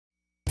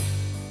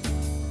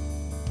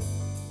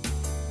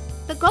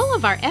The goal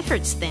of our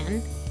efforts,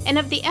 then, and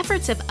of the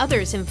efforts of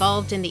others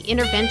involved in the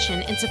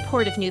intervention and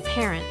support of new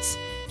parents,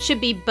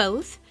 should be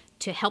both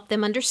to help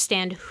them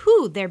understand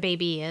who their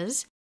baby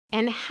is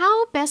and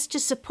how best to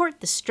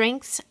support the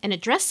strengths and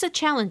address the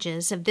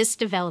challenges of this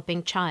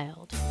developing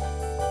child.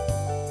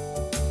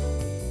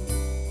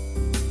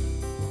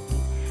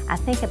 I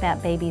think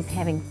about babies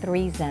having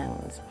 3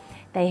 zones.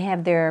 They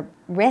have their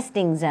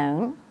resting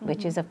zone,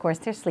 which is, of course,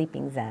 their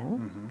sleeping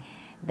zone.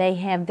 They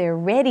have their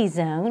ready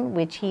zone,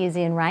 which he is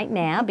in right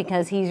now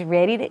because he's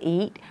ready to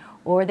eat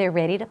or they're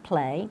ready to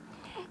play.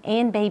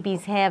 And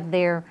babies have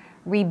their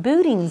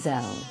rebooting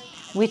zone,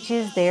 which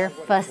is their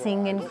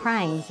fussing and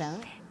crying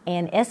zone.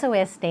 And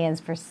SOS stands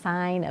for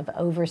sign of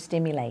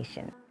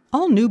overstimulation.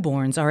 All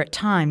newborns are at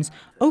times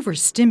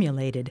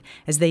overstimulated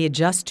as they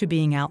adjust to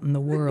being out in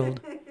the world.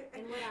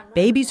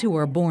 Babies who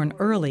are born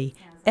early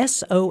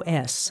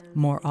SOS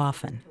more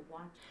often.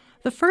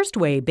 The first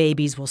way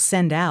babies will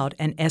send out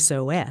an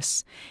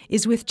SOS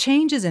is with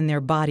changes in their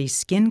body's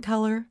skin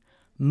color,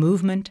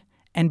 movement,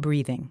 and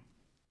breathing.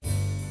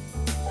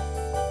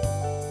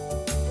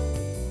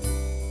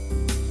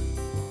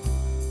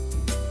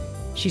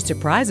 She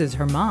surprises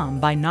her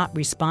mom by not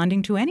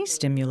responding to any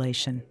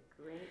stimulation.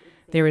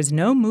 There is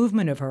no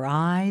movement of her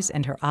eyes,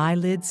 and her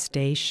eyelids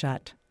stay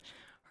shut.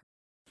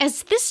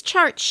 As this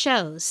chart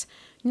shows,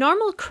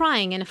 normal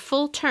crying in a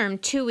full-term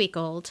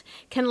 2-week-old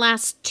can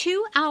last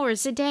 2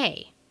 hours a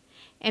day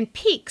and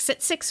peaks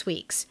at 6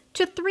 weeks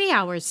to 3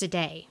 hours a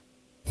day.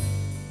 I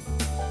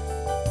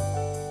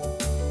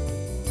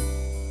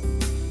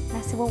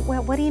said, well,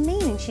 what do you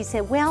mean? And she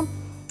said, well,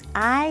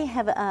 I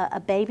have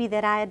a baby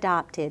that I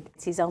adopted.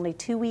 He's only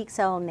 2 weeks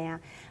old now,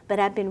 but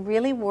I've been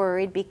really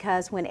worried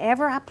because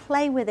whenever I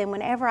play with him,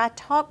 whenever I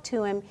talk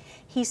to him,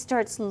 he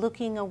starts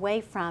looking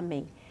away from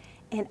me.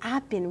 And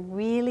I've been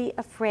really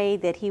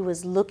afraid that he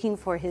was looking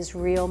for his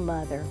real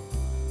mother.